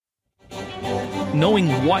Knowing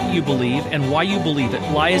what you believe and why you believe it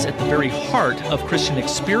lies at the very heart of Christian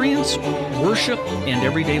experience, worship, and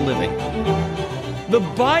everyday living. The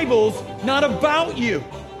Bible's not about you.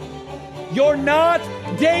 You're not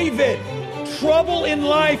David. Trouble in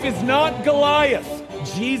life is not Goliath.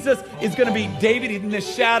 Jesus is going to be David in the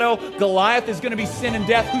shadow. Goliath is going to be sin and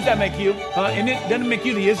death. Who's that make you? And it doesn't make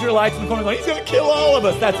you the Israelites in the corner going, he's going to kill all of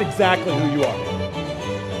us. That's exactly who you are.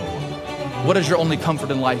 What is your only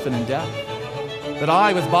comfort in life and in death? That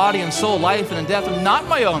I, with body and soul, life and in death, am not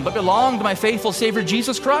my own, but belong to my faithful Savior,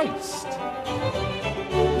 Jesus Christ.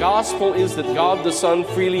 The gospel is that God the Son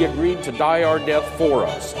freely agreed to die our death for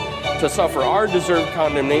us, to suffer our deserved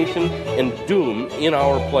condemnation and doom in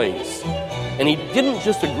our place. And he didn't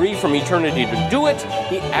just agree from eternity to do it,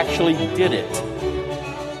 he actually did it.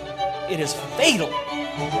 It is fatal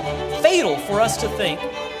for us to think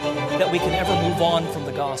that we can ever move on from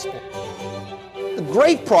the gospel. The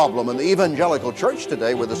great problem in the evangelical church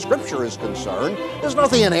today where the Scripture is concerned is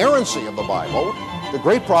not the inerrancy of the Bible. The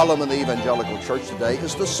great problem in the evangelical church today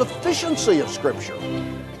is the sufficiency of Scripture.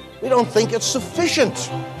 We don't think it's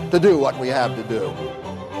sufficient to do what we have to do.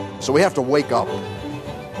 So we have to wake up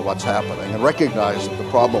to what's happening and recognize that the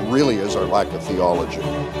problem really is our lack of theology.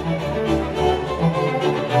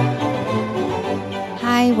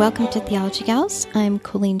 Hi, welcome to Theology Gals. I'm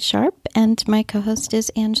Colleen Sharp, and my co-host is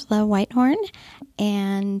Angela Whitehorn.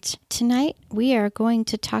 And tonight we are going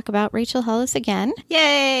to talk about Rachel Hollis again.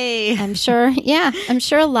 Yay! I'm sure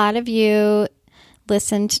a lot of you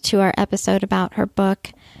listened to our episode about her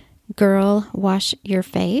book, Girl, Wash Your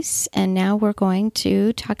Face. And now we're going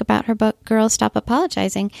to talk about her book, Girl, Stop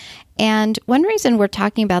Apologizing. And one reason we're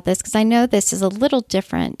talking about this, because I know this is a little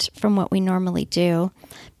different from what we normally do,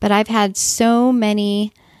 but I've had so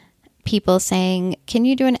many people saying, can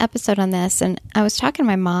you do an episode on this? And I was talking to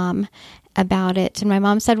my mom about it, and my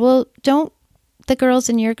mom said, well, don't the girls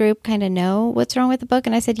in your group kind of know what's wrong with the book?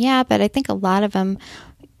 And I said, yeah, but I think a lot of them,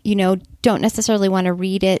 don't necessarily want to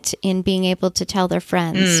read it in being able to tell their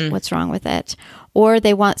friends what's wrong with it. Or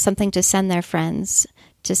they want something to send their friends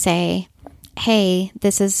to say, hey,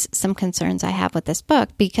 this is some concerns I have with this book.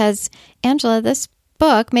 Because, Angela, this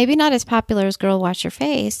book, maybe not as popular as Girl, Wash Your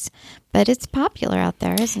Face, but it's popular out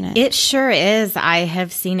there, isn't it? It sure is. I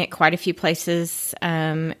have seen it quite a few places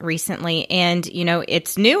recently. And,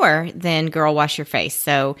 it's newer than Girl, Wash Your Face.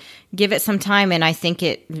 So give it some time. And I think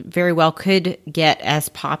it very well could get as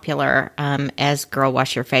popular as Girl,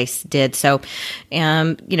 Wash Your Face did. So,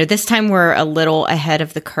 this time we're a little ahead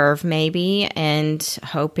of the curve maybe, and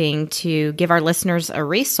hoping to give our listeners a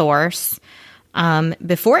resource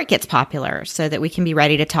before it gets popular, so that we can be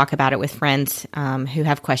ready to talk about it with friends who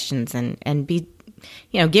have questions and be,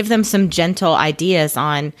 give them some gentle ideas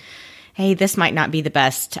on, hey, this might not be the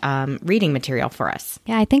best reading material for us.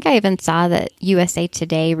 Yeah, I think I even saw that USA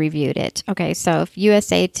Today reviewed it. Okay, so if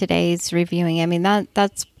USA Today's reviewing,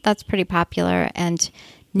 that's pretty popular, and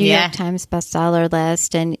New York Times bestseller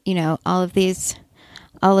list, and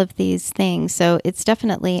all of these things. So it's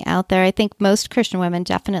definitely out there. I think most Christian women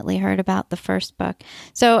definitely heard about the first book.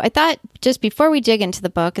 So I thought, just before we dig into the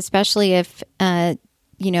book, especially if,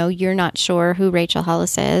 you're not sure who Rachel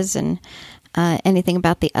Hollis is and anything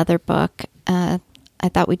about the other book, I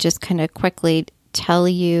thought we'd just kind of quickly tell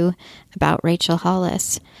you about Rachel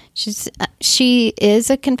Hollis. She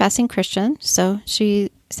is a confessing Christian. So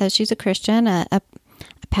she says she's a Christian, a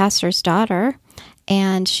pastor's daughter.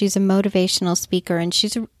 And she's a motivational speaker, and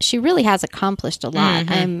she really has accomplished a lot.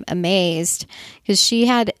 Mm-hmm. I'm amazed, because she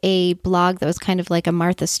had a blog that was kind of like a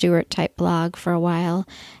Martha Stewart type blog for a while,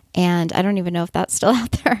 and I don't even know if that's still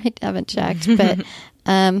out there. I haven't checked, but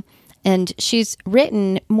and she's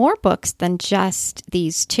written more books than just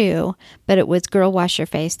these two, but it was Girl, Wash Your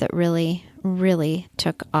Face that really, really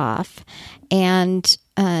took off. And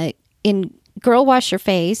in Girl, Wash Your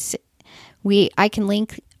Face, I can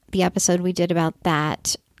link the episode we did about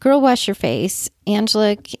that. Girl, Wash Your Face.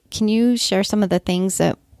 Angela, can you share some of the things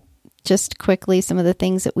that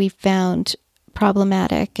we found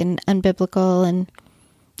problematic and unbiblical and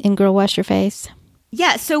in Girl, Wash Your Face?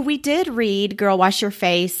 Yeah, so we did read Girl, Wash Your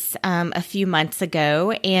Face a few months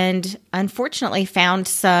ago, and unfortunately found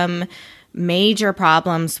some major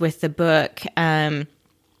problems with the book.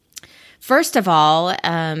 First of all,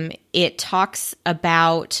 it talks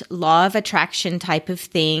about law of attraction type of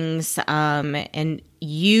things, and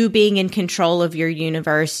you being in control of your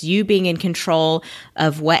universe, you being in control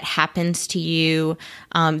of what happens to you.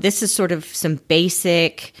 This is sort of some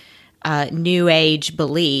basic New Age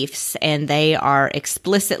beliefs, and they are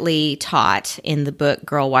explicitly taught in the book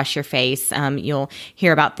Girl, Wash Your Face. You'll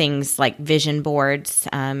hear about things like vision boards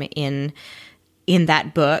in in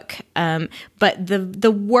that book. But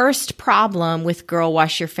the worst problem with Girl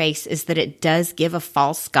Wash Your Face is that it does give a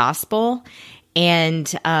false gospel.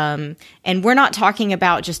 And we're not talking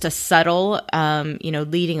about just a subtle,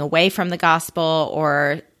 leading away from the gospel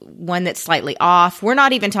or one that's slightly off. We're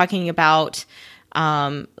not even talking about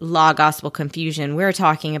law gospel confusion. We're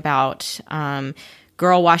talking about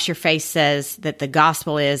Girl Wash Your Face says that the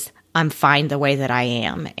gospel is, I'm fine the way that I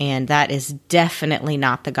am. And that is definitely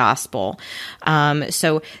not the gospel.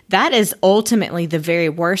 So that is ultimately the very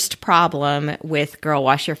worst problem with Girl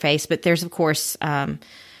Wash Your Face. But there's, of course,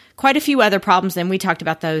 quite a few other problems, and we talked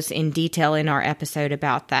about those in detail in our episode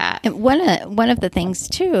about that. And one of the things,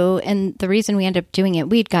 too, and the reason we ended up doing it,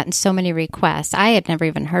 we'd gotten so many requests. I had never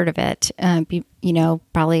even heard of it,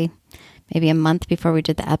 probably maybe a month before we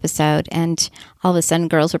did the episode. And all of a sudden,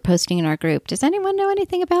 girls were posting in our group, does anyone know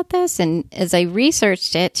anything about this? And as I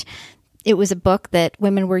researched it, it was a book that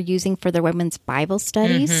women were using for their women's Bible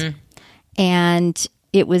studies. Mm-hmm. And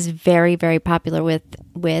it was very, very popular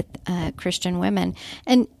with Christian women.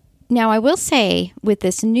 And now I will say with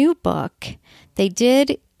this new book, they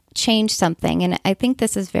did change something. And I think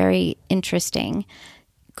this is very interesting.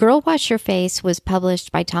 Girl Wash Your Face was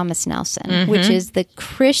published by Thomas Nelson, mm-hmm. which is the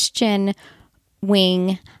Christian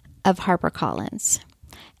wing of HarperCollins.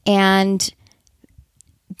 And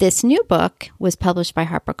this new book was published by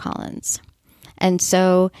HarperCollins. And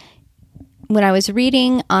so when I was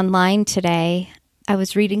reading online today, I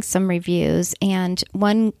was reading some reviews, and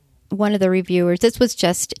one of the reviewers, this was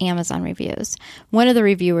just Amazon reviews, one of the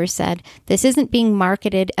reviewers said, this isn't being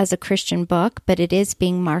marketed as a Christian book, but it is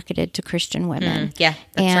being marketed to Christian women. Yeah,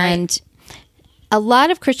 that's and right. A lot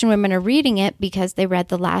of Christian women are reading it because they read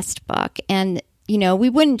the last book. And, we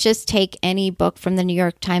wouldn't just take any book from the New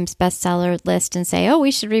York Times bestseller list and say, oh,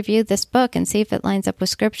 we should review this book and see if it lines up with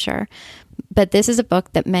Scripture. But this is a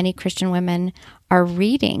book that many Christian women are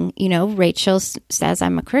reading. Rachel says,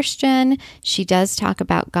 I'm a Christian. She does talk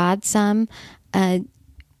about God some.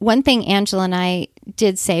 One thing Angela and I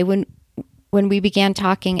did say when we began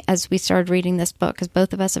talking as we started reading this book, because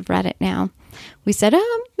both of us have read it now, we said,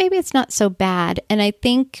 maybe it's not so bad. And I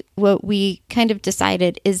think what we kind of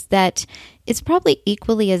decided is that it's probably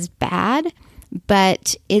equally as bad,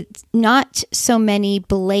 but it's not so many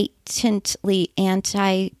blatantly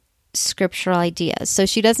anti-scriptural ideas. So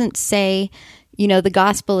she doesn't say, the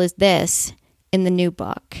gospel is this in the new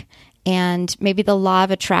book. And maybe the law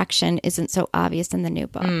of attraction isn't so obvious in the new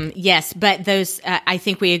book. Yes, but those, I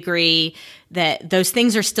think we agree that those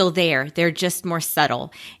things are still there. They're just more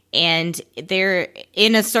subtle. And they're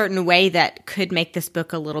in a certain way that could make this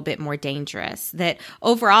book a little bit more dangerous. That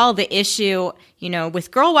overall, the issue,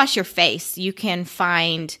 with Girl Wash Your Face, you can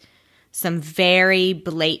find some very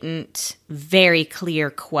blatant, very clear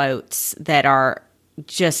quotes that are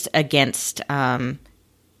just against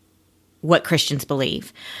what Christians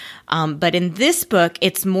believe. But in this book,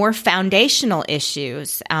 it's more foundational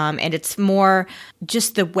issues, and it's more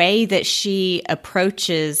just the way that she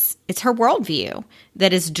approaches, it's her worldview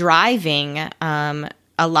that is driving a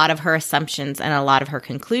lot of her assumptions and a lot of her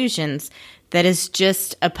conclusions that is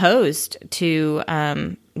just opposed to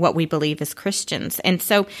what we believe as Christians. And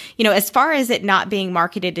so, as far as it not being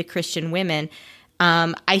marketed to Christian women,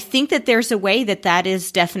 I think that there's a way that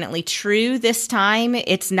is definitely true this time.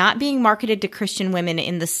 It's not being marketed to Christian women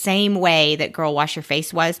in the same way that Girl Wash Your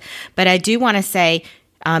Face was. But I do want to say,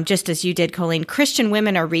 just as you did, Colleen, Christian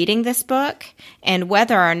women are reading this book. And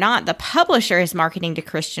whether or not the publisher is marketing to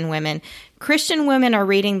Christian women are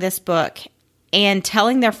reading this book and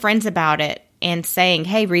telling their friends about it and saying,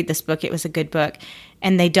 hey, read this book. It was a good book.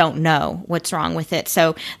 And they don't know what's wrong with it.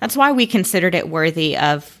 So that's why we considered it worthy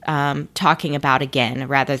of talking about again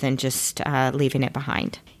rather than just leaving it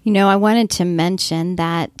behind. I wanted to mention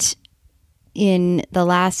that in the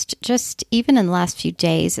last few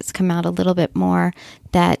days, it's come out a little bit more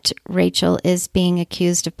that Rachel is being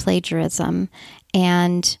accused of plagiarism.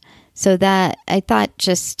 And so that I thought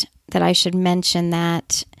just that I should mention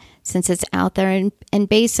that since it's out there. And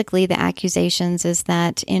basically the accusations is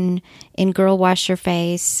that in Girl Wash Your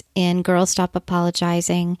Face, in Girl Stop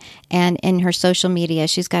Apologizing, and in her social media,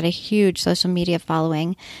 she's got a huge social media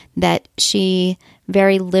following, that she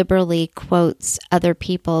very liberally quotes other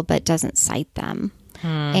people but doesn't cite them.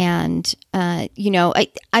 And, I'm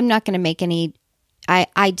not going to make any...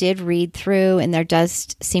 I did read through, and there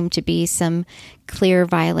does seem to be some clear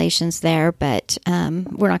violations there, but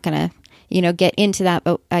we're not going to get into that,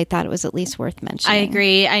 but I thought it was at least worth mentioning. I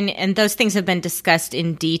agree. And those things have been discussed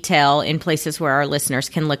in detail in places where our listeners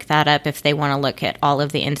can look that up if they want to look at all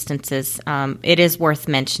of the instances. It is worth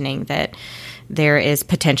mentioning that there is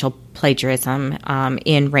potential plagiarism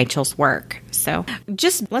in Rachel's work. So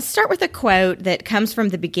just let's start with a quote that comes from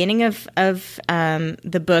the beginning of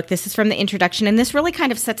the book. This is from the introduction, and this really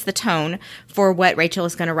kind of sets the tone for what Rachel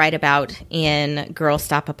is going to write about in Girls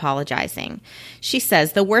Stop Apologizing. She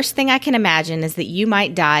says, "The worst thing I can imagine is that you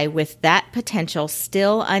might die with that potential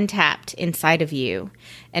still untapped inside of you.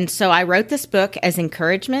 And so I wrote this book as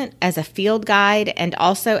encouragement, as a field guide, and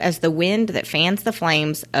also as the wind that fans the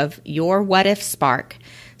flames of your what-if spark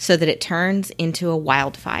so that it turns into a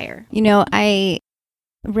wildfire." You know, I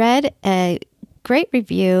read a great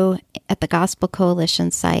review at the Gospel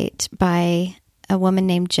Coalition site by a woman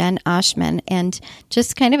named Jen Oshman, and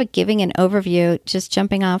just kind of giving an overview, just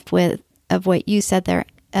jumping off of what you said there,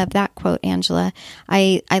 of that quote, Angela.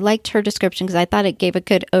 I liked her description because I thought it gave a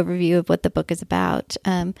good overview of what the book is about.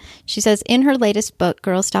 She says, in her latest book,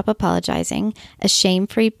 Girls Stop Apologizing, a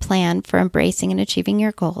shame-free plan for embracing and achieving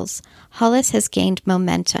your goals, Hollis has gained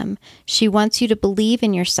momentum. She wants you to believe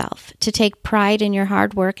in yourself, to take pride in your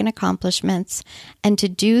hard work and accomplishments, and to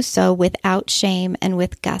do so without shame and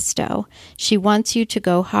with gusto. She wants you to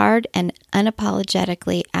go hard and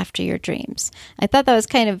unapologetically after your dreams. I thought that was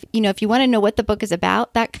kind of, if you want to know what the book is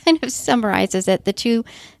about, that kind of summarizes it, the two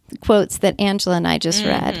quotes that Angela and I just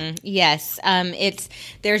read. Yes.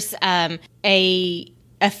 There's a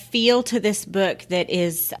feel to this book that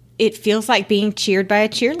it feels like being cheered by a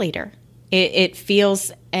cheerleader. It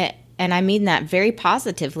feels, and I mean that very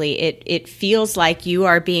positively, it feels like you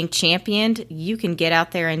are being championed. You can get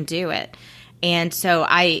out there and do it. And so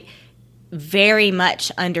I very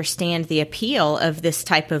much understand the appeal of this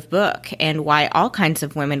type of book and why all kinds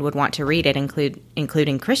of women would want to read it,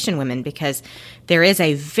 including Christian women, because there is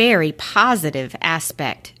a very positive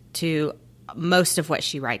aspect to most of what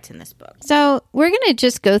she writes in this book. So we're going to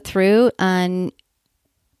just go through on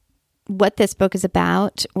what this book is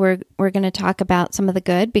about. We're going to talk about some of the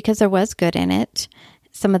good, because there was good in it,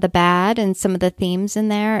 some of the bad, and some of the themes in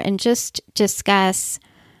there, and just discuss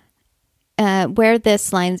where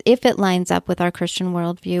this lines, if it lines up with our Christian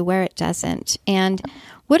worldview, where it doesn't. And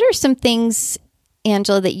what are some things,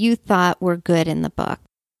 Angela, that you thought were good in the book?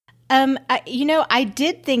 I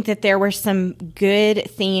did think that there were some good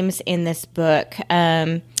themes in this book.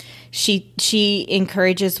 She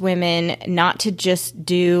encourages women not to just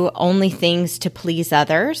do only things to please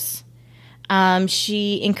others.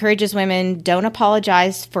 She encourages women, don't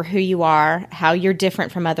apologize for who you are, how you're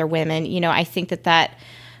different from other women. I think that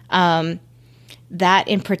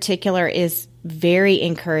in particular is very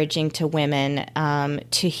encouraging to women,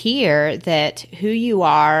 to hear that who you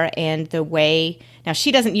are and the way, now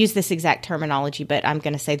she doesn't use this exact terminology, but I'm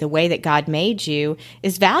going to say the way that God made you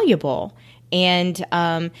is valuable. And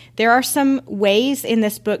there are some ways in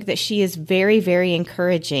this book that she is very, very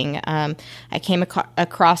encouraging. I came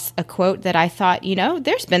across a quote that I thought,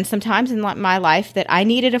 there's been some times in my life that I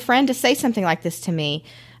needed a friend to say something like this to me.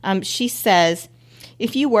 She says,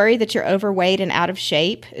 "If you worry that you're overweight and out of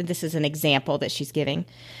shape," this is an example that she's giving,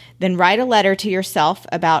 "then write a letter to yourself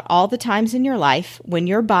about all the times in your life when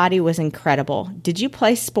your body was incredible. Did you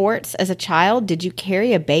play sports as a child? Did you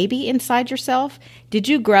carry a baby inside yourself? Did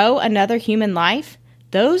you grow another human life?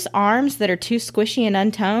 Those arms that are too squishy and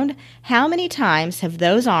untoned, how many times have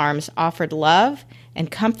those arms offered love and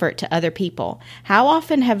comfort to other people? How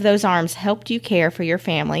often have those arms helped you care for your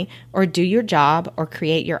family or do your job or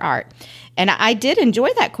create your art?" And I did enjoy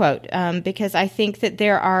that quote because I think that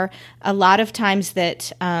there are a lot of times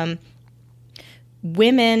that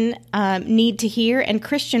women need to hear, and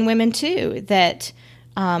Christian women too, that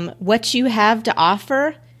what you have to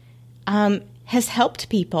offer has helped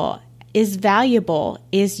people, is valuable,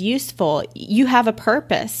 is useful. You have a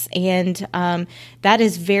purpose, and that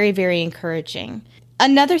is very, very encouraging.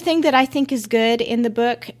 Another thing that I think is good in the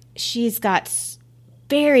book, she's got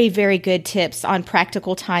very, very good tips on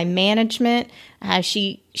practical time management.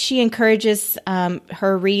 She encourages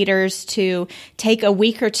her readers to take a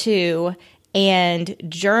week or two and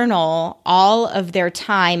journal all of their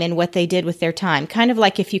time and what they did with their time, kind of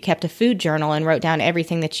like if you kept a food journal and wrote down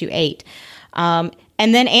everything that you ate. And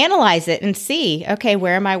then analyze it and see, okay,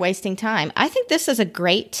 where am I wasting time? I think this is a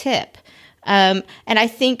great tip. And I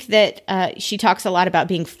think that she talks a lot about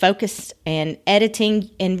being focused and editing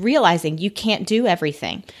and realizing you can't do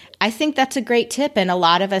everything. I think that's a great tip, and a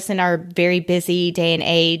lot of us in our very busy day and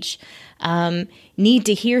age need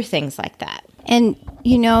to hear things like that. And,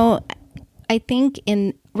 I think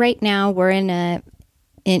right now we're in an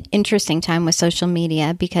interesting time with social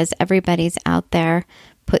media, because everybody's out there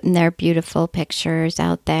putting their beautiful pictures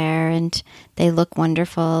out there, and they look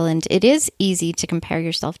wonderful, and it is easy to compare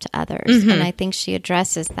yourself to others. Mm-hmm. And I think she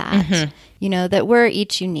addresses that, that we're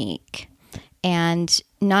each unique, and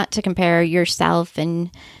not to compare yourself and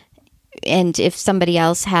and if somebody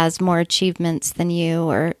else has more achievements than you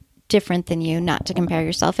or different than you, not to compare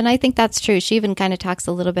yourself. And I think that's true. She even kind of talks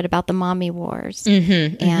a little bit about the mommy wars,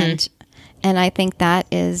 and I think that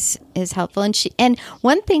is helpful. And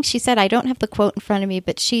one thing she said, I don't have the quote in front of me,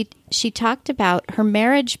 but she talked about her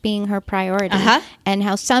marriage being her priority, and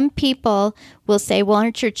how some people will say, well,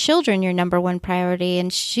 aren't your children your number one priority?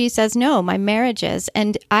 And she says, no, my marriage is.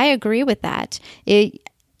 And I agree with that.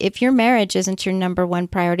 If your marriage isn't your number one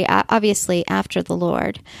priority, obviously after the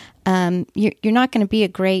Lord, you're not going to be a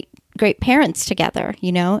great parents together,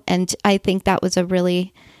 And I think that was a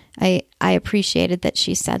really, I appreciated that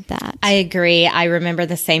she said that. I agree. I remember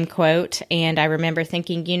the same quote, and I remember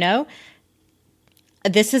thinking,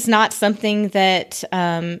 this is not something that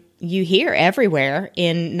you hear everywhere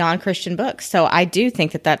in non-Christian books. So I do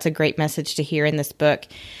think that that's a great message to hear in this book.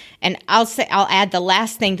 And I'll add the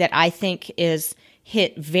last thing that I think is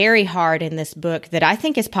hit very hard in this book that I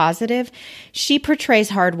think is positive. She portrays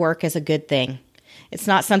hard work as a good thing. It's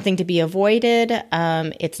not something to be avoided.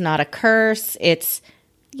 It's not a curse. It's,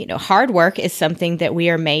 hard work is something that we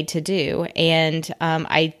are made to do. And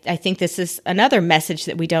I think this is another message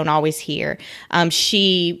that we don't always hear.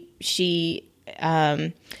 She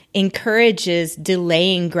encourages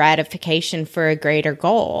delaying gratification for a greater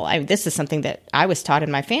goal. This is something that I was taught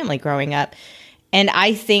in my family growing up. And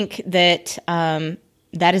I think that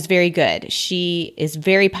that is very good. She is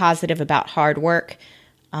very positive about hard work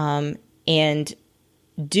and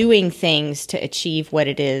doing things to achieve what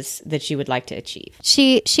it is that you would like to achieve.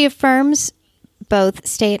 She affirms both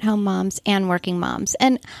stay-at-home moms and working moms.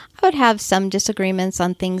 And I would have some disagreements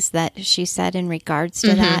on things that she said in regards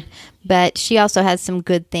to that. But she also has some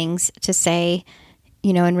good things to say,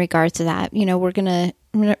 in regards to that.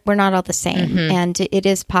 We're not all the same. And it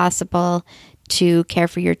is possible to care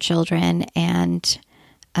for your children and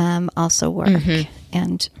also work.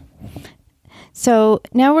 And so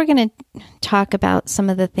now we're going to talk about some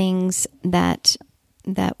of the things that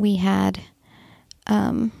we had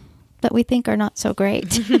that we think are not so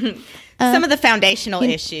great. Some of the foundational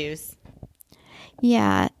issues.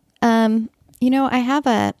 Yeah. I have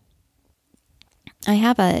a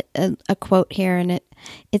quote here, and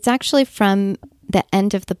it's actually from the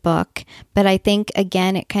end of the book, but I think,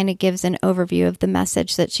 again, it kind of gives an overview of the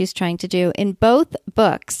message that she's trying to do. In both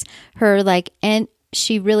books,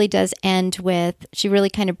 she really does end with, she really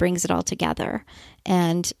kind of brings it all together.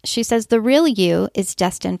 And she says, the real you is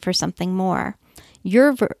destined for something more.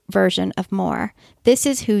 Your version of more. This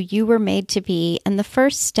is who you were made to be, and the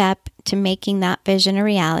first step to making that vision a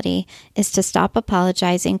reality is to stop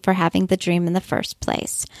apologizing for having the dream in the first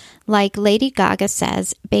place. Like Lady Gaga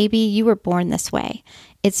says, baby, you were born this way.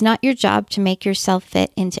 It's not your job to make yourself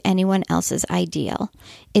fit into anyone else's ideal.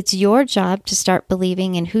 It's your job to start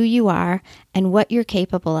believing in who you are and what you're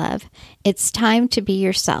capable of. It's time to be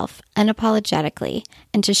yourself, unapologetically,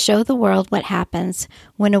 and to show the world what happens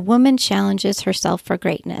when a woman challenges herself for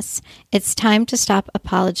greatness. It's time to stop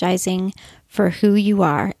apologizing for who you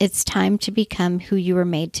are. It's time to become who you were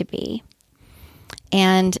made to be.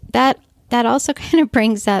 And that also kind of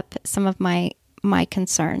brings up some of my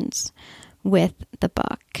concerns with the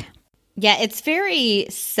book. Yeah, it's very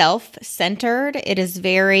self-centered. It is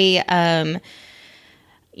very,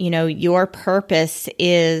 your purpose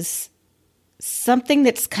is something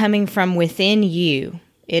that's coming from within you.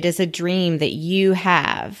 It is a dream that you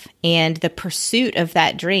have, and the pursuit of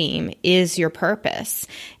that dream is your purpose.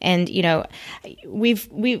 And,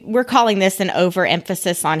 we're calling this an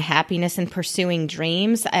overemphasis on happiness and pursuing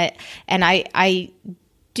dreams. And I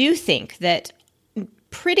do think that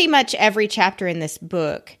pretty much every chapter in this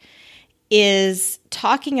book is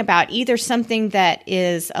talking about either something that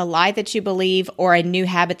is a lie that you believe or a new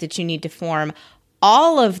habit that you need to form.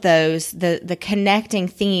 All of those, the connecting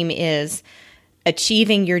theme is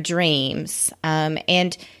achieving your dreams.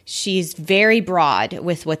 And she's very broad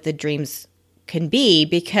with what the dreams can be,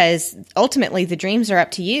 because ultimately the dreams are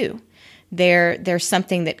up to you. They're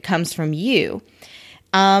something that comes from you.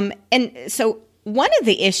 And so one of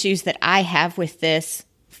the issues that I have with this,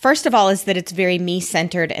 first of all, is that it's very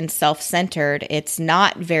me-centered and self-centered. It's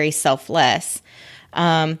not very selfless.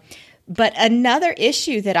 But another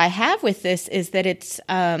issue that I have with this is that it's...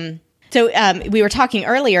 we were talking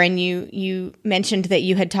earlier, and you mentioned that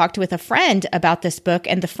you had talked with a friend about this book,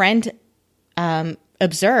 and the friend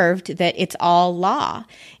observed that it's all law.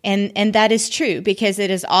 And that is true, because it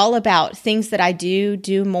is all about things that I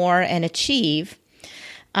do more, and achieve.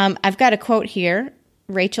 I've got a quote here.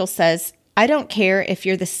 Rachel says, I don't care if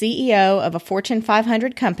you're the CEO of a Fortune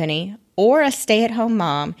 500 company or a stay-at-home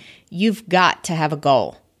mom, you've got to have a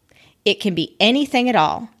goal. It can be anything at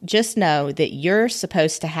all. Just know that you're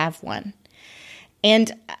supposed to have one.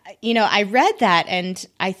 And, I read that and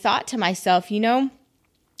I thought to myself,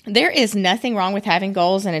 there is nothing wrong with having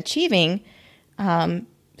goals and achieving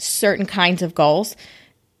certain kinds of goals.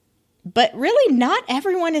 But really, not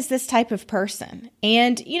everyone is this type of person.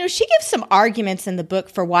 And, she gives some arguments in the book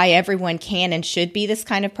for why everyone can and should be this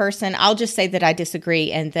kind of person. I'll just say that I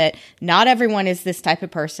disagree and that not everyone is this type of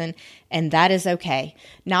person, and that is okay.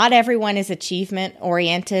 Not everyone is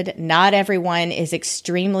achievement-oriented. Not everyone is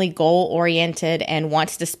extremely goal-oriented and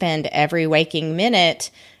wants to spend every waking minute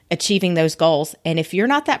achieving those goals. And if you're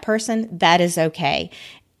not that person, that is okay.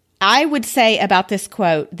 I would say about this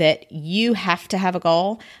quote that you have to have a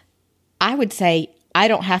goal. I would say I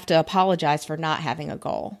don't have to apologize for not having a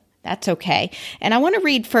goal. That's okay. And I want to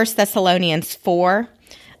read 1 Thessalonians 4,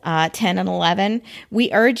 10 and 11.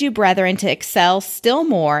 We urge you, brethren, to excel still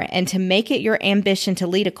more and to make it your ambition to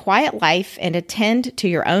lead a quiet life and attend to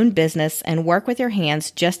your own business and work with your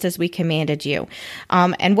hands just as we commanded you.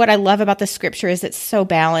 And what I love about the scripture is it's so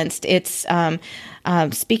balanced. It's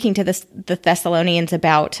speaking to the Thessalonians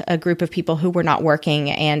about a group of people who were not working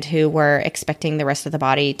and who were expecting the rest of the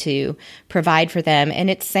body to provide for them. And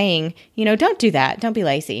it's saying, don't do that. Don't be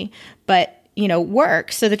lazy, but,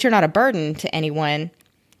 work so that you're not a burden to anyone.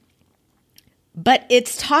 But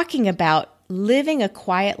it's talking about living a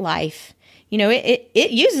quiet life.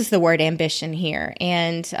 It uses the word ambition here.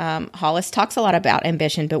 And Hollis talks a lot about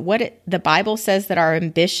ambition, but what the Bible says that our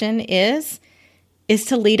ambition is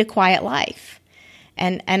to lead a quiet life.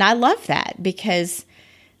 And I love that because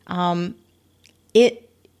it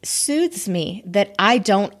soothes me that I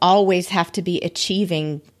don't always have to be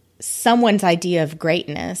achieving someone's idea of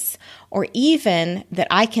greatness, or even that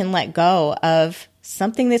I can let go of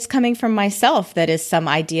something that's coming from myself that is some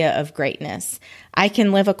idea of greatness. I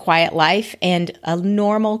can live a quiet life, and a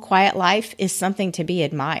normal quiet life is something to be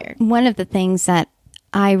admired. One of the things that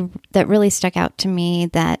really stuck out to me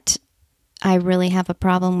that I really have a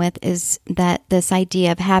problem with is that this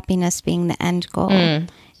idea of happiness being the end goal.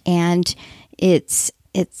 And it's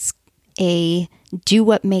a do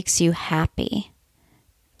what makes you happy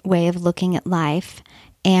way of looking at life.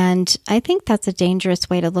 And I think that's a dangerous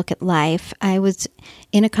way to look at life. I was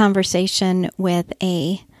in a conversation with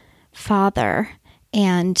a father,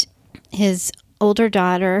 and his older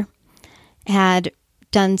daughter had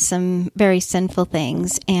done some very sinful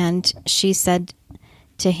things. And she said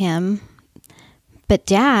to him, "But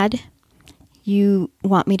Dad, you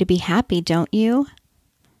want me to be happy, don't you?"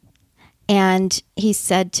 And he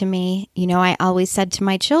said to me, I always said to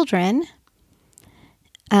my children,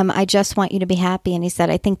 I just want you to be happy. And he said,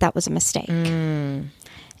 I think that was a mistake. And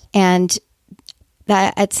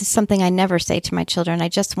it's something I never say to my children. I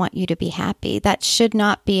just want you to be happy. That should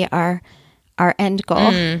not be our end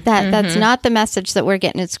goal. That's not the message that we're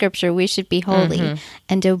getting in Scripture. We should be holy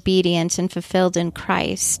and obedient and fulfilled in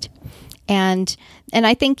Christ. And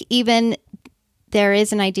I think even there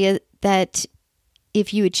is an idea that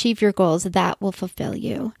if you achieve your goals, that will fulfill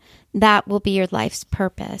you. That will be your life's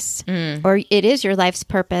purpose. Or it is your life's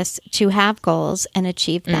purpose to have goals and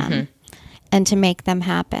achieve them and to make them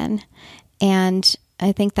happen. And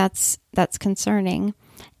I think that's concerning.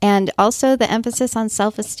 And also the emphasis on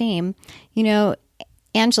self-esteem.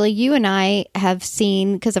 Angela, you and I have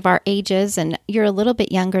seen, because of our ages, and you're a little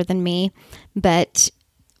bit younger than me, but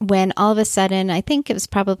when all of a sudden, I think it was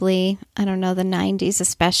probably, the 90s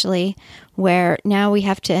especially, where now we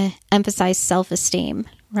have to emphasize self-esteem,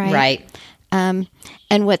 right? Right.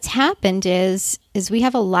 And what's happened is we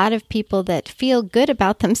have a lot of people that feel good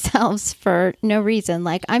about themselves for no reason.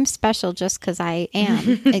 Like, I'm special just because I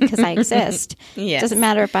am, because I exist. Yes. It doesn't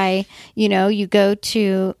matter if you go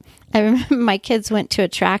to, I remember my kids went to a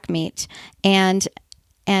track meet, and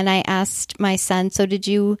I asked my son, so did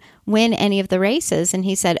you win any of the races? And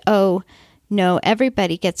he said, oh, no,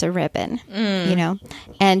 everybody gets a ribbon,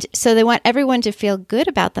 And so they want everyone to feel good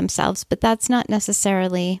about themselves, but that's not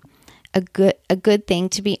necessarily a good thing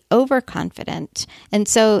to be overconfident. And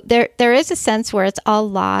so there is a sense where it's all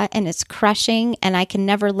law and it's crushing and I can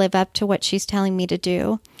never live up to what she's telling me to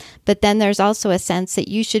do. But then there's also a sense that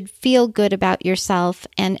you should feel good about yourself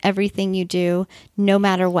and everything you do, no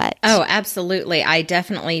matter what. Oh, absolutely. I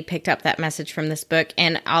definitely picked up that message from this book.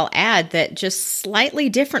 And I'll add that just slightly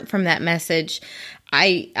different from that message,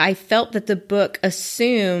 I felt that the book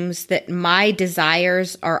assumes that my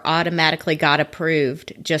desires are automatically God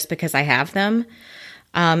approved just because I have them.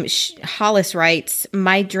 Hollis writes,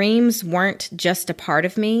 my dreams weren't just a part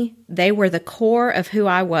of me. They were the core of who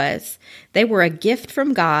I was. They were a gift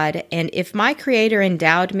from God. And if my Creator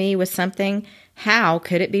endowed me with something, how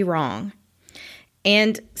could it be wrong?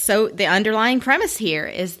 And so the underlying premise here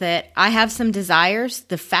is that I have some desires.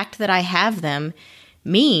 The fact that I have them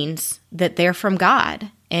means that they're from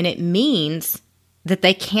God, and it means that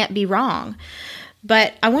they can't be wrong.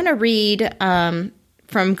 But I want to read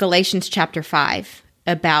from Galatians chapter 5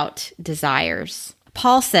 about desires.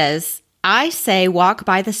 Paul says, I say, walk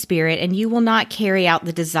by the Spirit, and you will not carry out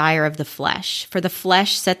the desire of the flesh. For the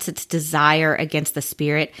flesh sets its desire against the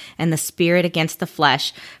Spirit, and the Spirit against the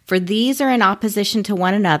flesh. For these are in opposition to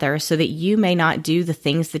one another, so that you may not do the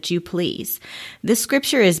things that you please. This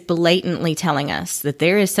scripture is blatantly telling us that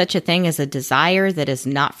there is such a thing as a desire that is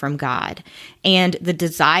not from God. And the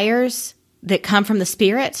desires that come from the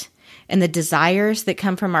Spirit and the desires that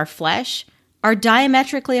come from our flesh are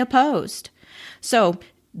diametrically opposed. So,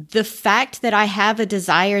 the fact that I have a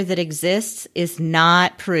desire that exists is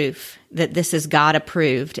not proof that this is God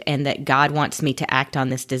approved and that God wants me to act on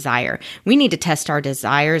this desire. We need to test our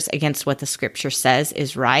desires against what the scripture says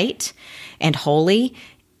is right and holy,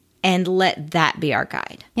 and let that be our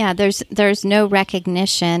guide. Yeah, there's no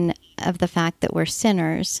recognition of the fact that we're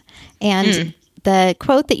sinners. And the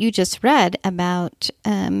quote that you just read about,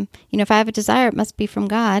 if I have a desire, it must be from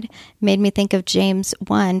God, made me think of James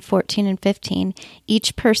 1:14 and 15.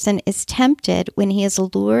 Each person is tempted when he is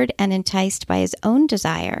lured and enticed by his own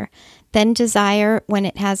desire. Then desire, when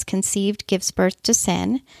it has conceived, gives birth to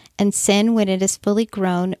sin, and sin, when it is fully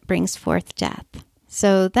grown, brings forth death.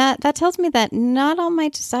 So that tells me that not all my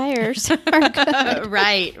desires are good.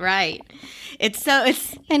 Right. It's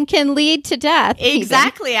and can lead to death.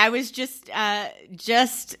 Exactly. Even. I was just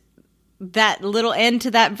that little end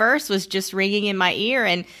to that verse was just ringing in my ear,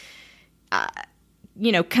 and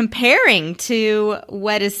comparing to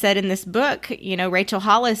what is said in this book. Rachel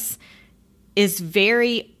Hollis is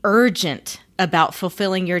very urgent about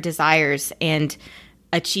fulfilling your desires and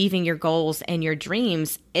achieving your goals and your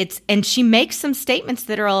dreams. And she makes some statements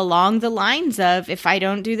that are along the lines of, if I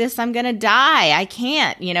don't do this, I'm going to die. I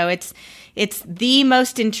can't. It's the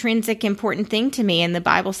most intrinsic important thing to me. And the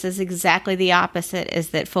Bible says exactly the opposite, is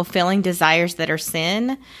that fulfilling desires that are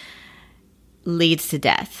sin leads to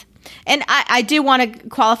death. And I do want to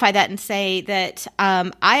qualify that and say that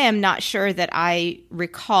I am not sure that I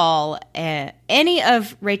recall any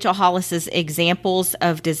of Rachel Hollis's examples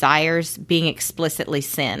of desires being explicitly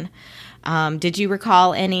sin. Did you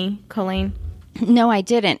recall any, Colleen? No, I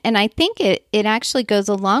didn't. And I think it actually goes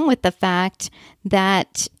along with the fact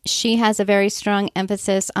that she has a very strong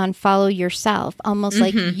emphasis on follow yourself, almost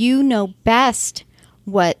like you know best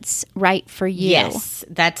what's right for you. Yes,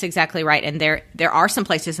 that's exactly right. And there are some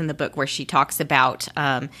places in the book where she talks about,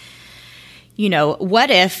 what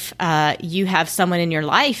if you have someone in your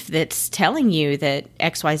life that's telling you that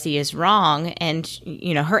XYZ is wrong? And,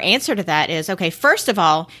 her answer to that is, okay, first of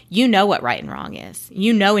all, you know what right and wrong is.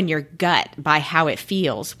 You know in your gut by how it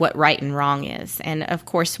feels what right and wrong is. And of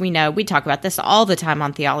course, we talk about this all the time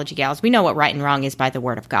on Theology Gals. We know what right and wrong is by the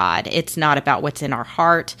Word of God. It's not about what's in our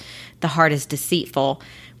heart. The heart is deceitful.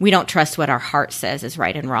 We don't trust what our heart says is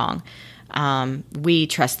right and wrong. We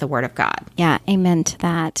trust the Word of God. Yeah, amen to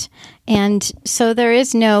that. And so there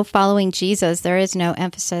is no following Jesus. There is no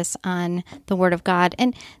emphasis on the Word of God.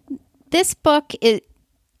 And this book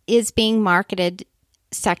is being marketed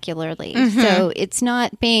secularly. So it's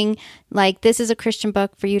not being like, this is a Christian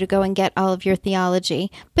book for you to go and get all of your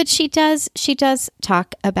theology. But she does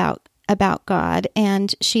talk about God,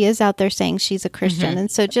 and she is out there saying she's a Christian.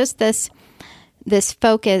 And so just this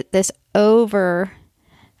focus, this over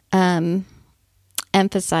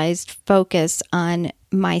emphasized focus on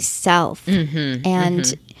myself.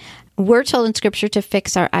 And we're told in Scripture to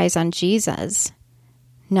fix our eyes on Jesus,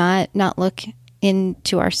 not look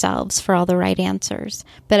into ourselves for all the right answers.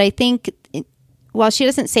 But I think while she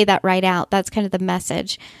doesn't say that right out, that's kind of the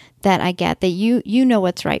message that I get, that you know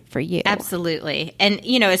what's right for you. Absolutely. And,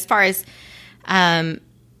 as far as,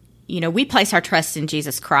 we place our trust in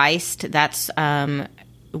Jesus Christ. That's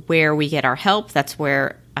where we get our help. That's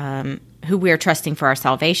where who we are trusting for our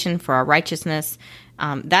salvation, for our righteousness.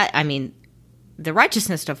 The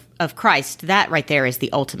righteousness of Christ, that right there is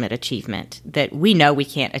the ultimate achievement that we know we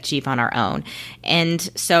can't achieve on our own. And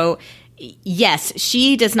so, yes,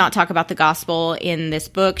 she does not talk about the gospel in this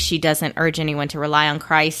book. She doesn't urge anyone to rely on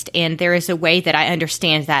Christ. And there is a way that I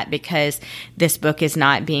understand that, because this book is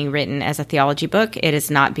not being written as a theology book. It is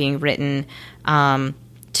not being written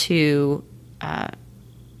to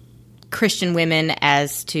Christian women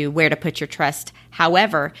as to where to put your trust.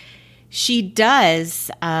 However, she does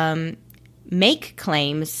make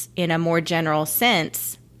claims in a more general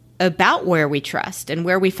sense about where we trust and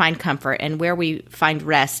where we find comfort and where we find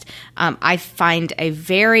rest. I find a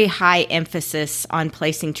very high emphasis on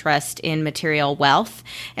placing trust in material wealth.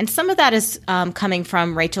 And some of that is coming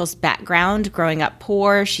from Rachel's background, growing up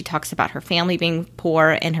poor. She talks about her family being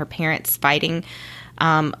poor and her parents fighting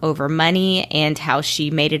over money, and how she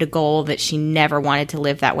made it a goal that she never wanted to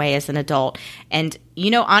live that way as an adult. And,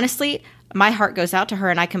 honestly, my heart goes out to her,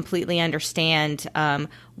 and I completely understand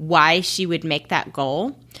why she would make that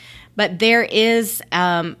goal. But there is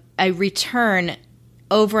a return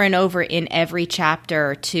over and over in every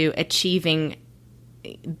chapter to achieving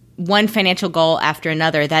one financial goal after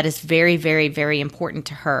another that is very, very, very important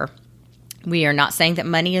to her. We are not saying that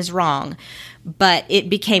money is wrong, but it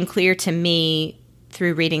became clear to me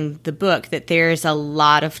through reading the book that there is a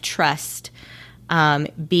lot of trust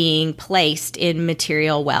being placed in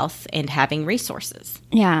material wealth and having resources.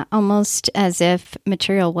 Yeah, almost as if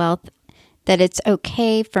material wealth, that it's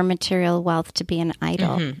okay for material wealth to be an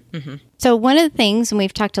idol. Mm-hmm, mm-hmm. So one of the things, and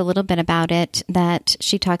we've talked a little bit about it, that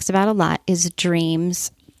she talks about a lot is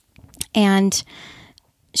dreams. And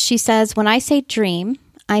she says, when I say dream,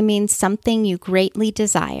 I mean something you greatly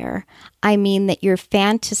desire. I mean that you're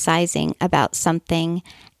fantasizing about something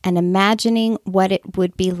and imagining what it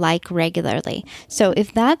would be like regularly. So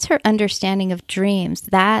if that's her understanding of dreams,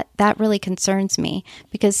 that really concerns me,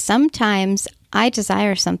 because sometimes I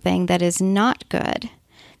desire something that is not good,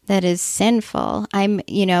 that is sinful.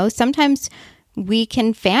 Sometimes we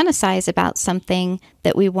can fantasize about something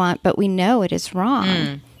that we want, but we know it is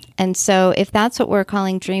wrong. And so if that's what we're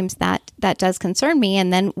calling dreams, that does concern me.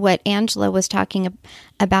 And then what Angela was talking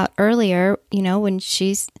about earlier, when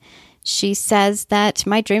she says that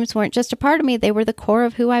my dreams weren't just a part of me, they were the core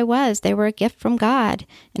of who I was. They were a gift from God.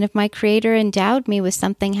 And if my Creator endowed me with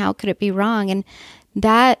something, how could it be wrong? And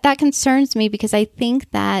that concerns me, because I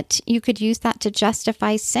think that you could use that to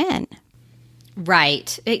justify sin.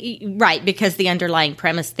 Right, because the underlying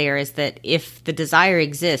premise there is that if the desire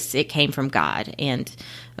exists, it came from God. And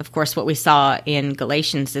of course, what we saw in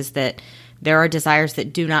Galatians is that there are desires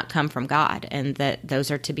that do not come from God, and that those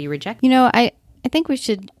are to be rejected. I think we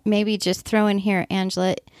should maybe just throw in here,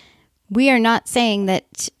 Angela, we are not saying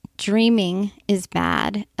that dreaming is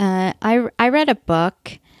bad. I read a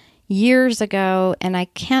book years ago, and I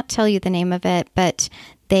can't tell you the name of it, but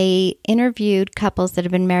they interviewed couples that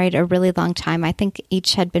had been married a really long time. I think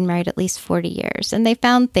each had been married at least 40 years. And they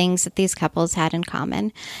found things that these couples had in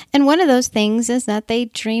common. And one of those things is that they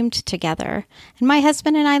dreamed together. And my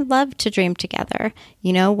husband and I love to dream together.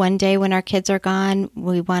 One day when our kids are gone,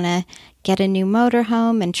 we want to get a new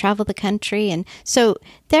motorhome and travel the country. And so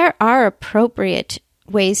there are appropriate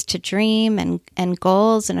ways to dream and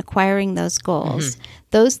goals and acquiring those goals. Mm-hmm.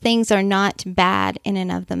 Those things are not bad in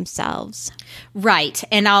and of themselves. Right.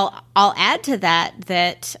 And I'll add to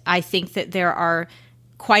that I think that there are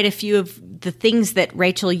quite a few of the things that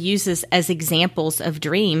Rachel uses as examples of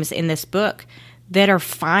dreams in this book that are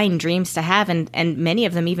fine dreams to have, and many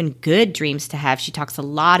of them even good dreams to have. She talks a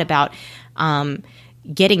lot about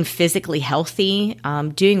getting physically healthy,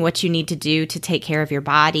 doing what you need to do to take care of your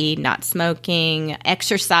body, not smoking,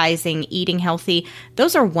 exercising, eating healthy.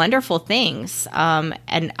 Those are wonderful things.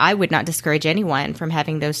 And I would not discourage anyone from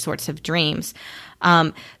having those sorts of dreams.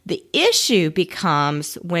 The issue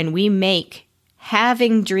becomes when we make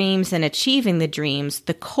having dreams and achieving the dreams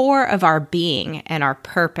the core of our being and our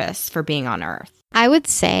purpose for being on earth. I would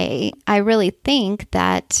say, I really think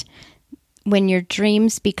that when your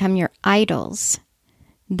dreams become your idols,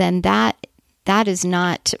 then that is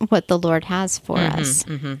not what the Lord has for us.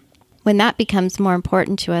 Mm-hmm. When that becomes more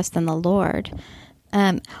important to us than the Lord.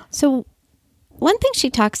 So one thing she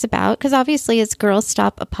talks about, because obviously as girls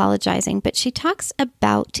stop apologizing, but she talks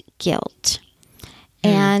about guilt.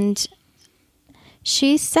 And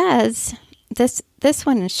she says, this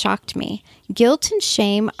one has shocked me. Guilt and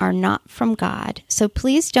shame are not from God. So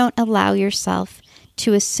please don't allow yourself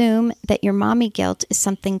to assume that your mommy guilt is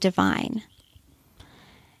something divine.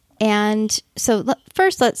 And so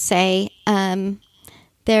first, let's say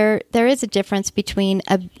there is a difference between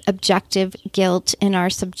objective guilt and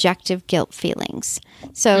our subjective guilt feelings.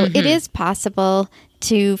 So it is possible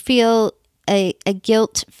to feel a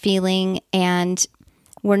guilt feeling and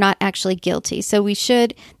we're not actually guilty. So we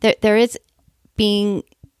should, there is being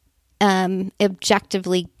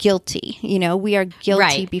objectively guilty. We are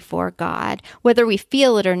guilty before God. Whether we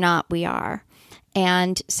feel it or not, we are.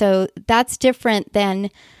 And so that's different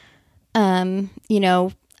than... I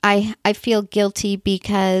feel guilty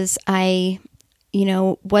because I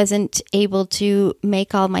wasn't able to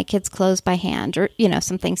make all my kids' clothes by hand, or,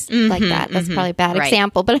 some things like that. That's probably a bad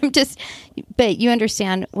example, but but you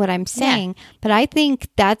understand what I'm saying. Yeah. But I think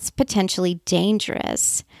that's potentially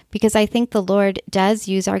dangerous, because I think the Lord does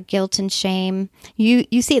use our guilt and shame.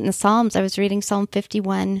 You see it in the Psalms. I was reading Psalm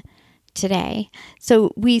 51 today.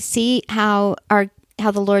 So we see how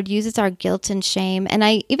the Lord uses our guilt and shame. And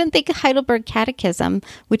I even think of Heidelberg Catechism,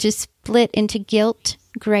 which is split into guilt,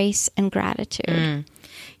 grace, and gratitude.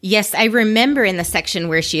 Yes, I remember in the section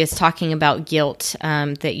where she is talking about guilt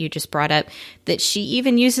that you just brought up, that she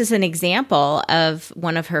even uses an example of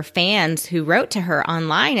one of her fans who wrote to her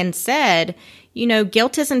online and said,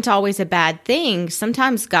 guilt isn't always a bad thing.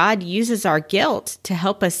 Sometimes God uses our guilt to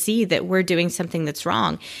help us see that we're doing something that's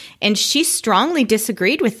wrong. And she strongly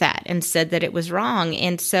disagreed with that and said that it was wrong.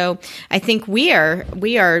 And so I think we are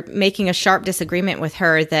making a sharp disagreement with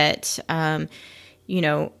her that,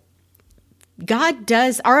 God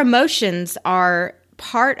does, our emotions are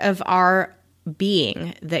part of our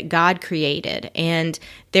being that God created. And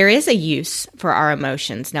there is a use for our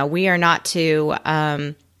emotions. Now, we are not to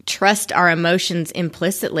trust our emotions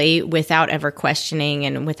implicitly without ever questioning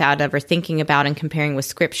and without ever thinking about and comparing with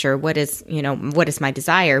Scripture. What is my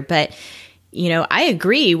desire? But, I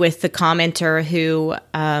agree with the commenter who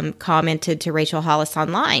commented to Rachel Hollis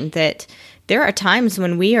online that there are times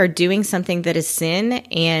when we are doing something that is sin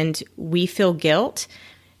and we feel guilt.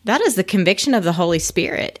 That is the conviction of the Holy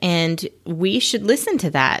Spirit, and we should listen to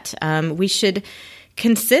that. We should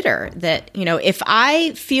consider that, if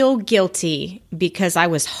I feel guilty because I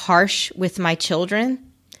was harsh with my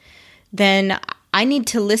children, then I need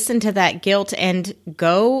to listen to that guilt and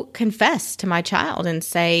go confess to my child and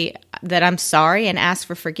say that I'm sorry and ask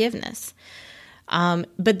for forgiveness.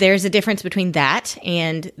 But there's a difference between that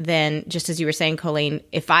and then, just as you were saying, Colleen,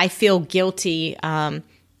 if I feel guilty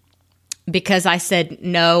because I said,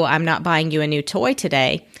 no, I'm not buying you a new toy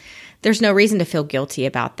today, there's no reason to feel guilty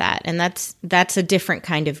about that. And that's a different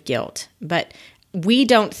kind of guilt. But we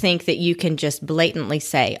don't think that you can just blatantly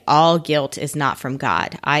say all guilt is not from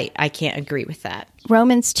God. I can't agree with that.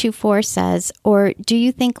 Romans 2:4 says, or do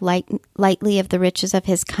you think lightly of the riches of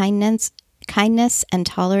his kindness and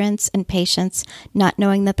tolerance and patience, not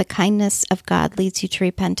knowing that the kindness of God leads you to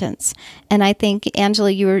repentance? And I think,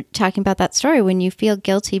 Angela, you were talking about that story when you feel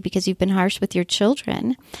guilty because you've been harsh with your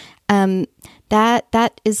children.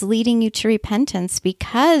 That is leading you to repentance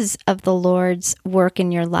because of the Lord's work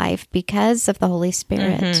in your life, because of the Holy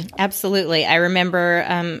Spirit. Mm-hmm. Absolutely. I remember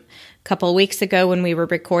a couple of weeks ago when we were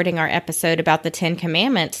recording our episode about the 10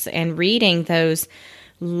 Commandments and reading those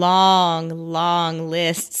long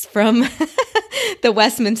lists from the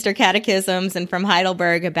Westminster Catechisms and from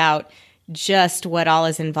Heidelberg about just what all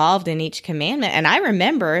is involved in each commandment. And I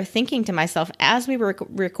remember thinking to myself as we were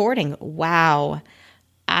recording, wow,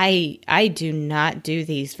 I do not do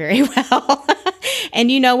these very well. And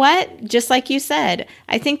you know what? Just like you said,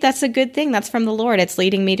 I think that's a good thing. That's from the Lord. It's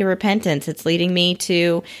leading me to repentance. It's leading me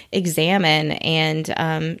to examine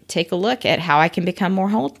and take a look at how I can become more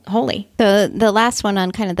holy. The last one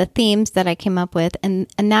on kind of the themes that I came up with, and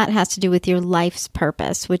that has to do with your life's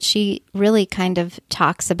purpose, which she really kind of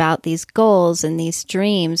talks about these goals and these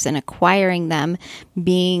dreams and acquiring them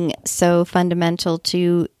being so fundamental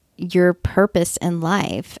to your purpose in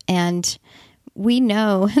life. And we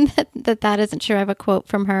know that isn't true. I have a quote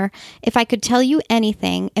from her. If I could tell you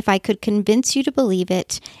anything, if I could convince you to believe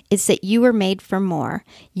it, it's that you were made for more.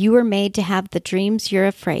 You were made to have the dreams you're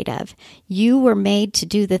afraid of. You were made to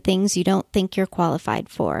do the things you don't think you're qualified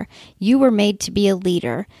for. You were made to be a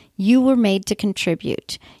leader. You were made to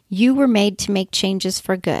contribute. You were made to make changes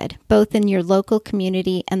for good, both in your local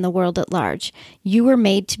community and the world at large. You were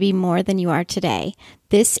made to be more than you are today.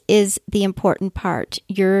 This is the important part,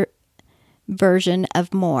 your version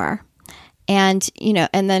of more. And,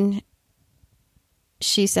 and then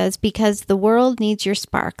she says, because the world needs your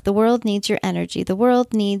spark, the world needs your energy, the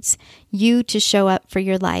world needs you to show up for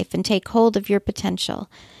your life and take hold of your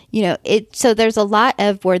potential. So there's a lot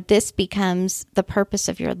of where this becomes the purpose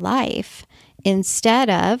of your life instead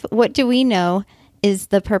of what do we know is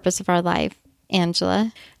the purpose of our life,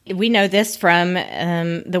 Angela? We know this from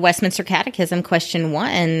the Westminster Catechism, question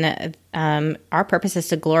 1. Our purpose is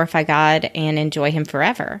to glorify God and enjoy Him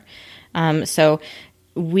forever. So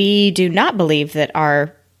we do not believe that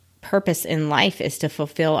our purpose in life is to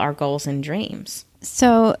fulfill our goals and dreams.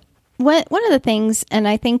 So one of the things, and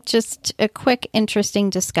I think just a quick, interesting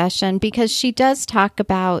discussion, because she does talk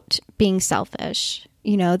about being selfish.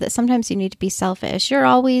 That sometimes you need to be selfish. You're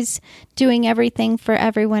always doing everything for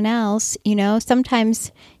everyone else.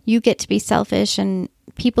 Sometimes you get to be selfish and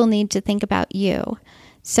people need to think about you.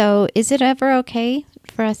 So is it ever okay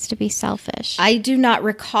for us to be selfish? I do not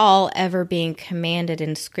recall ever being commanded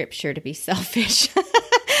in Scripture to be selfish.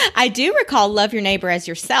 I do recall love your neighbor as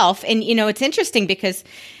yourself. And, it's interesting because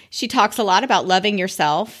she talks a lot about loving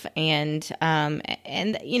yourself and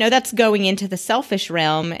that's going into the selfish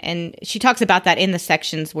realm. And she talks about that in the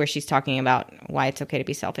sections where she's talking about why it's okay to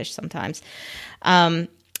be selfish sometimes.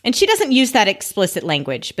 And she doesn't use that explicit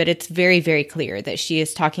language, but it's very, very clear that she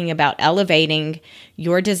is talking about elevating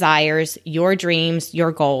your desires, your dreams,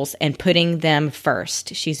 your goals, and putting them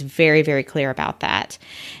first. She's very, very clear about that.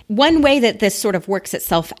 One way that this sort of works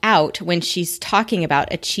itself out when she's talking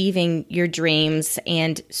about achieving your dreams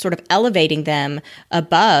and sort of elevating them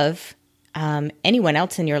above anyone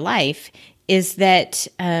else in your life is that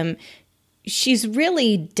she's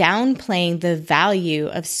really downplaying the value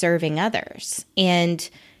of serving others. And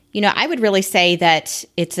I would really say that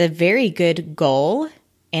it's a very good goal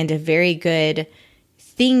and a very good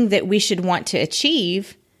thing that we should want to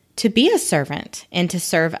achieve, to be a servant and to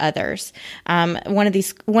serve others. One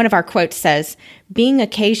of our quotes says, "Being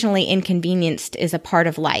occasionally inconvenienced is a part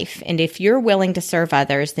of life, and if you're willing to serve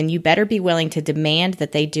others, then you better be willing to demand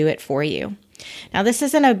that they do it for you." Now, this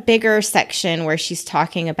is in a bigger section where she's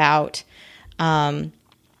talking about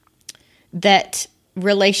that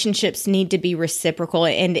relationships need to be reciprocal,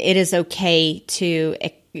 and it is okay to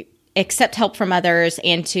accept help from others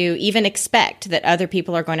and to even expect that other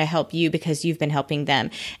people are going to help you because you've been helping them.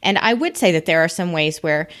 And I would say that there are some ways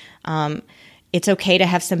where it's okay to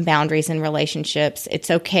have some boundaries in relationships. It's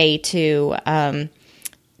okay to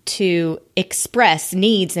express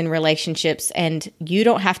needs in relationships, and you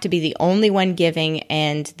don't have to be the only one giving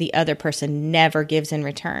and the other person never gives in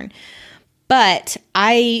return. But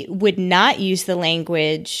I would not use the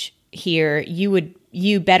language here,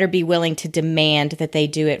 you better be willing to demand that they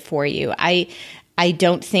do it for you. I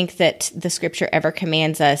don't think that the Scripture ever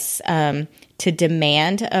commands us to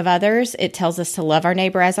demand of others. It tells us to love our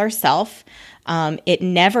neighbor as ourselves. It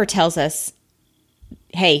never tells us,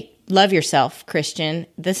 hey, love yourself, Christian.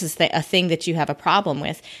 This is a thing that you have a problem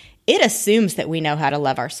with. It assumes that we know how to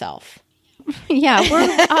love ourselves. Yeah,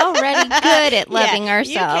 we're already good at loving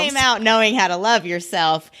ourselves. You came out knowing how to love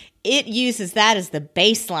yourself. It uses that as the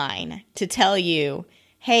baseline to tell you,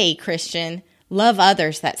 hey, Christian, love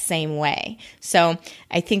others that same way. So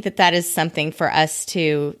I think that is something for us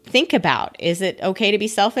to think about. Is it okay to be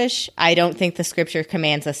selfish? I don't think the Scripture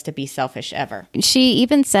commands us to be selfish ever. She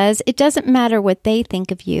even says, it doesn't matter what they think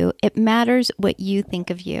of you. It matters what you think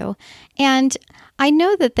of you. And I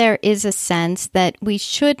know that there is a sense that we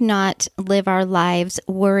should not live our lives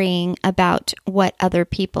worrying about what other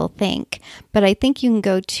people think. But I think you can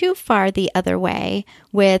go too far the other way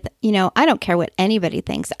with, I don't care what anybody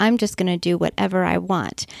thinks. I'm just going to do whatever I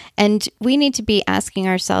want. And we need to be asking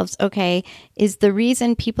ourselves, okay, is the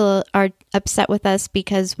reason people are upset with us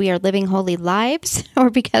because we are living holy lives,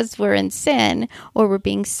 or because we're in sin, or we're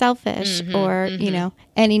being selfish, or,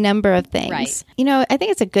 any number of things. Right. I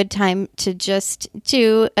think it's a good time to just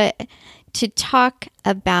to talk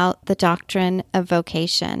about the doctrine of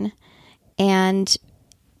vocation and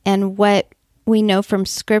what we know from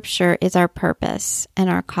Scripture is our purpose and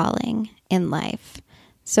our calling in life.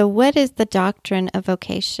 So what is the doctrine of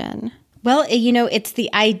vocation? Well, it's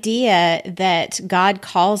the idea that God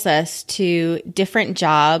calls us to different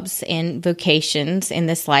jobs and vocations in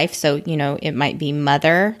this life. So, it might be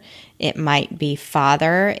mother, it might be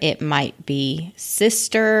father, it might be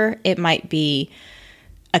sister, it might be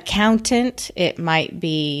accountant, it might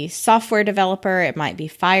be software developer, it might be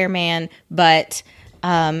fireman, but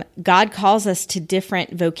God calls us to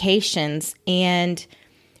different vocations, and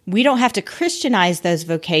we don't have to Christianize those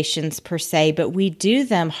vocations per se, but we do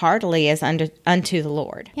them heartily as unto the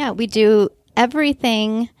Lord. Yeah, we do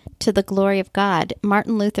everything to the glory of God.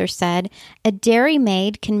 Martin Luther said, "A dairy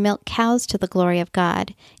maid can milk cows to the glory of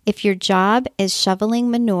God. If your job is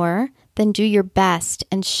shoveling manure, then do your best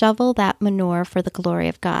and shovel that manure for the glory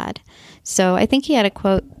of God." So I think he had a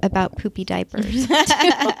quote about poopy diapers.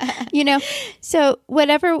 So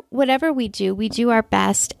whatever we do our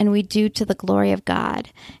best, and we do to the glory of God.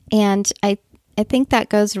 And I think that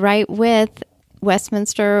goes right with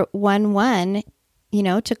Westminster 1:1,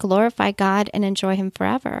 to glorify God and enjoy Him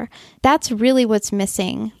forever. That's really what's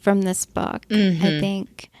missing from this book, I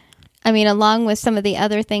think. I mean, along with some of the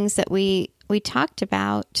other things that we talked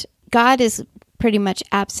about, God is pretty much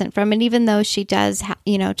absent from it, even though she does,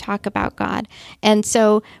 talk about God. And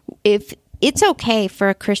so if it's okay for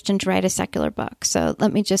a Christian to write a secular book. So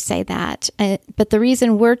let me just say that. But the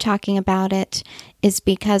reason we're talking about it is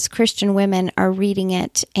because Christian women are reading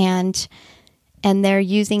it and and they're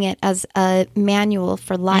using it as a manual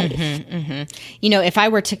for life. You know, if I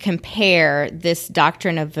were to compare this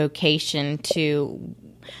doctrine of vocation to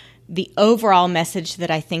the overall message that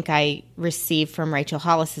I think I received from Rachel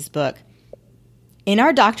Hollis's book, in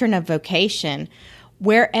our doctrine of vocation,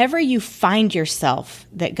 wherever you find yourself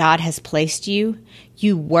that God has placed you,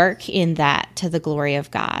 you work in that to the glory of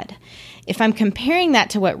God. If I'm comparing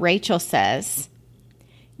that to what Rachel says,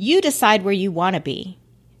 you decide where you want to be.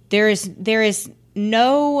 There is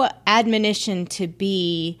no admonition to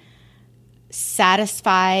be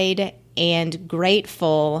satisfied and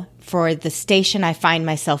grateful for the station I find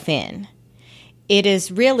myself in. It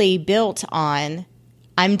is really built on,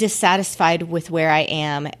 I'm dissatisfied with where I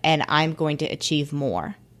am and I'm going to achieve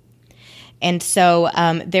more. And so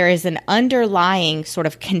there is an underlying sort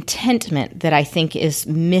of contentment that I think is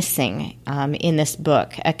missing in this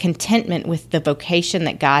book, a contentment with the vocation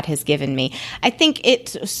that God has given me. I think it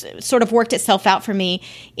sort of worked itself out for me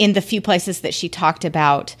in the few places that she talked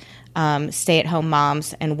about stay-at-home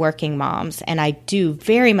moms and working moms. And I do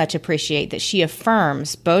very much appreciate that she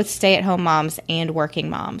affirms both stay-at-home moms and working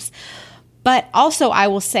moms. But also, I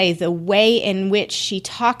will say the way in which she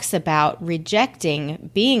talks about rejecting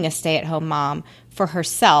being a stay-at-home mom for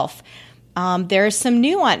herself, there is some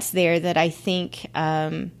nuance there that I think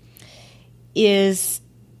is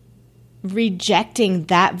rejecting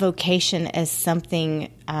that vocation as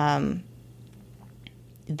something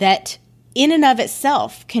that in and of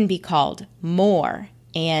itself can be called more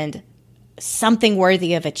and something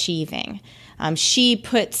worthy of achieving. She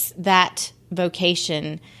puts that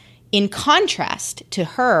vocation in contrast to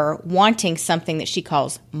her wanting something that she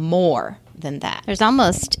calls more than that. There's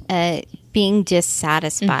almost being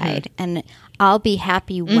dissatisfied, and I'll be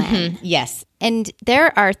happy when. Yes. And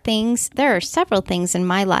there are several things in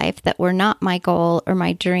my life that were not my goal or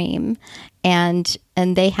my dream, and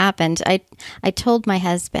they happened. I told my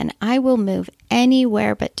husband, I will move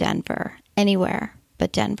anywhere but Denver,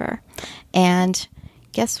 and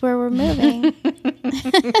guess where we're moving?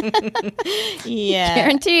 Yeah.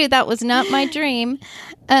 Guarantee you that was not my dream.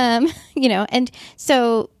 And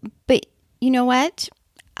so, but you know what?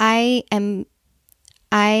 I am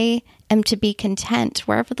to be content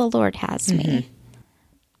wherever the Lord has me.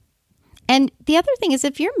 And the other thing is,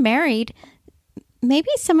 if you're married, maybe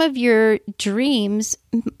some of your dreams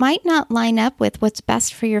might not line up with what's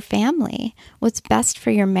best for your family, what's best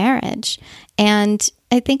for your marriage. And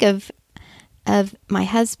I think of my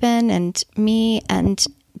husband and me, and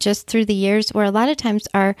just through the years where a lot of times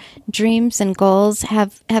our dreams and goals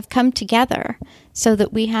have come together so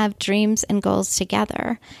that we have dreams and goals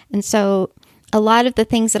together. And so a lot of the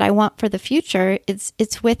things that I want for the future,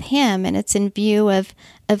 it's with him, and it's in view of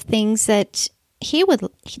things that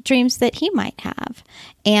dreams that he might have.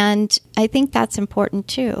 And I think that's important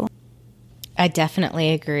too. I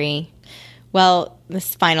definitely agree. Well,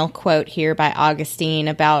 this final quote here by Augustine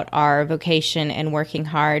about our vocation and working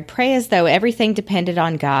hard: pray as though everything depended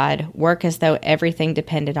on God, work as though everything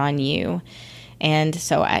depended on you. And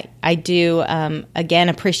so I do, again,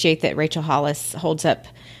 appreciate that Rachel Hollis holds up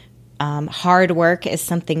hard work as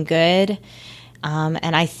something good.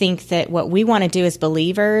 And I think that what we want to do as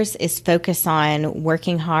believers is focus on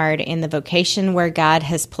working hard in the vocation where God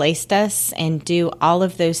has placed us and do all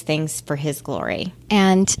of those things for His glory.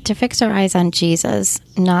 And to fix our eyes on Jesus,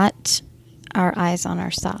 not our eyes on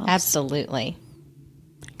ourselves. Absolutely.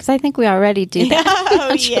 Because I think we already do that.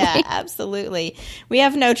 Oh, yeah, absolutely. We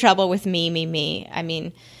have no trouble with me. I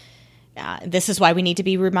mean, this is why we need to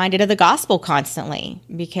be reminded of the gospel constantly,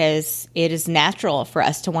 because it is natural for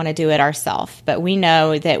us to want to do it ourselves. But we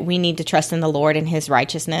know that we need to trust in the Lord and His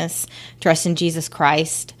righteousness, trust in Jesus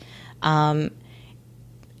Christ, and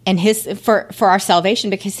for our salvation,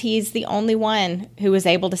 because He's the only one who is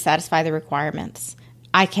able to satisfy the requirements.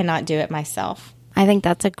 I cannot do it myself. I think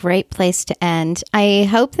that's a great place to end. I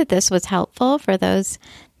hope that this was helpful for those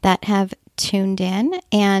that have tuned in.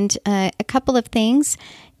 And a couple of things.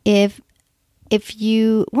 If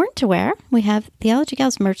you weren't aware, we have Theology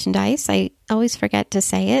Gals merchandise. I always forget to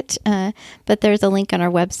say it, but there's a link on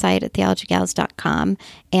our website at theologygals.com,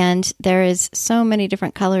 and there is so many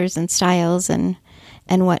different colors and styles and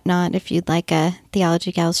whatnot if you'd like a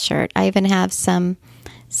Theology Gals shirt. I even have some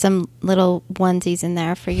little onesies in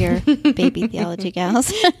there for your baby Theology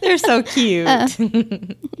Gals. They're so cute.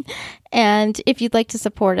 And if you'd like to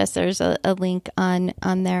support us, there's a link on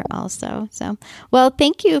there also. So, well,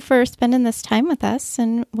 thank you for spending this time with us,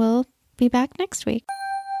 and we'll be back next week.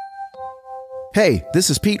 Hey, this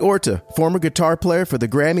is Pete Orta, former guitar player for the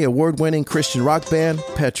Grammy Award-winning Christian rock band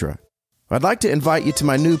Petra. I'd like to invite you to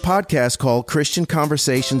my new podcast called Christian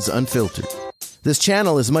Conversations Unfiltered. This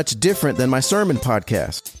channel is much different than my sermon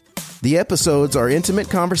podcast. The episodes are intimate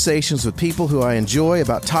conversations with people who I enjoy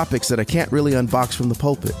about topics that I can't really unbox from the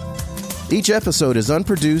pulpit. Each episode is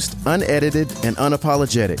unproduced, unedited, and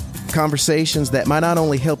unapologetic. Conversations that might not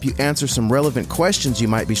only help you answer some relevant questions you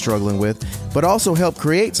might be struggling with, but also help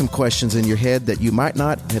create some questions in your head that you might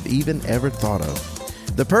not have even ever thought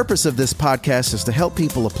of. The purpose of this podcast is to help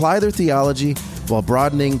people apply their theology while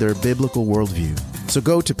broadening their biblical worldview. So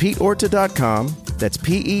go to PeteOrta.com, that's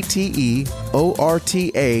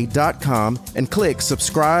PeteOrta.com, and click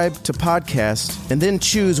subscribe to podcast, and then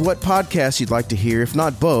choose what podcast you'd like to hear, if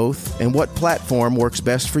not both, and what platform works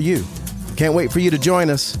best for you. Can't wait for you to join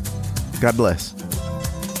us. God bless.